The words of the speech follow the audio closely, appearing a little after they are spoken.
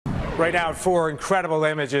Right now, 4 incredible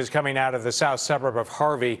images coming out of the south suburb of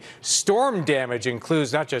Harvey. Storm damage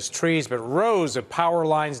includes not just trees, but rows of power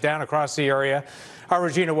lines down across the area. Our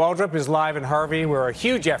Regina Waldroup is live in Harvey, where a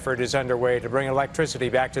huge effort is underway to bring electricity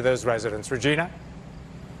back to those residents. Regina?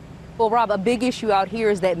 Well, Rob, a big issue out here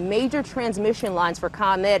is that major transmission lines for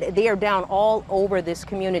ComEd, they are down all over this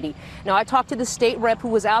community. Now, I talked to the state rep who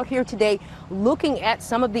was out here today looking at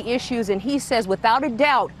some of the issues, and he says without a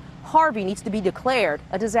doubt, Harvey needs to be declared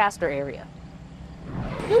a disaster area.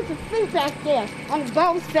 There's a sea back there on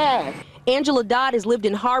both sides. Angela Dodd has lived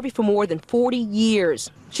in Harvey for more than 40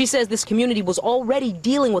 years. She says this community was already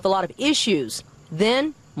dealing with a lot of issues.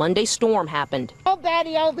 Then, Monday's storm happened.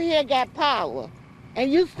 Nobody over here got power.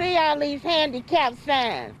 And you see all these handicapped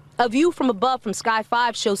signs. A view from above from Sky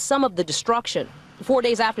 5 shows some of the destruction. 4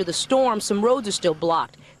 days after the storm, some roads are still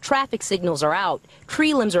blocked. Traffic signals are out.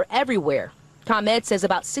 Tree limbs are everywhere. ComEd says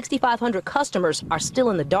about 6,500 customers are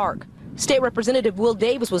still in the dark. State Representative Will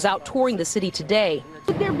Davis was out touring the city today.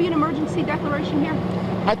 Should there be an emergency declaration here?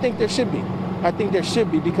 I think there should be. I think there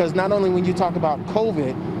should be, because not only when you talk about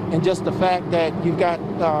COVID and just the fact that you've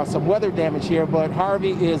got some weather damage here, but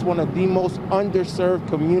Harvey is one of the most underserved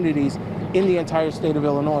communities in the entire state of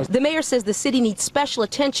Illinois. The mayor says the city needs special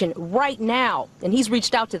attention right now, and he's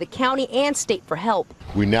reached out to the county and state for help.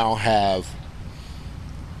 We now have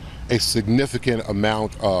a significant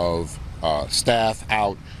amount of staff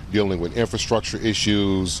out dealing with infrastructure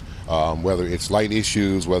issues, whether it's light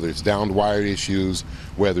issues, whether it's downed wire issues,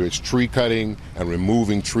 whether it's tree cutting and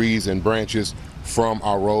removing trees and branches from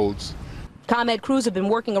our roads. ComEd crews have been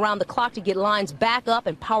working around the clock to get lines back up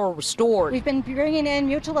and power restored. We've been bringing in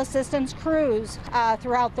mutual assistance crews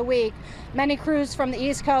throughout the week, many crews from the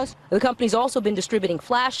East Coast. The company's also been distributing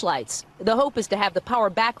flashlights. The hope is to have the power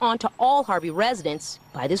back on to all Harvey residents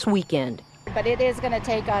by this weekend. But it is going to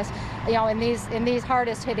take us, you know, in these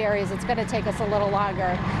hardest hit areas, it's going to take us a little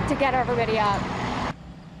longer to get everybody up.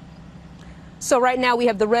 So right now we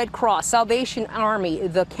have the Red Cross, Salvation Army,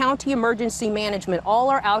 the County Emergency Management,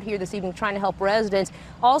 all are out here this evening trying to help residents.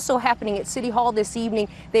 Also happening at City Hall this evening,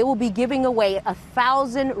 they will be giving away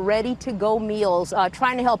 1,000 ready-to-go meals,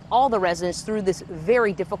 trying to help all the residents through this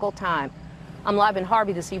very difficult time. I'm live in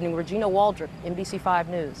Harvey this evening. Regina Waldroup, NBC 5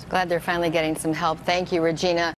 News. Glad they're finally getting some help. Thank you, Regina.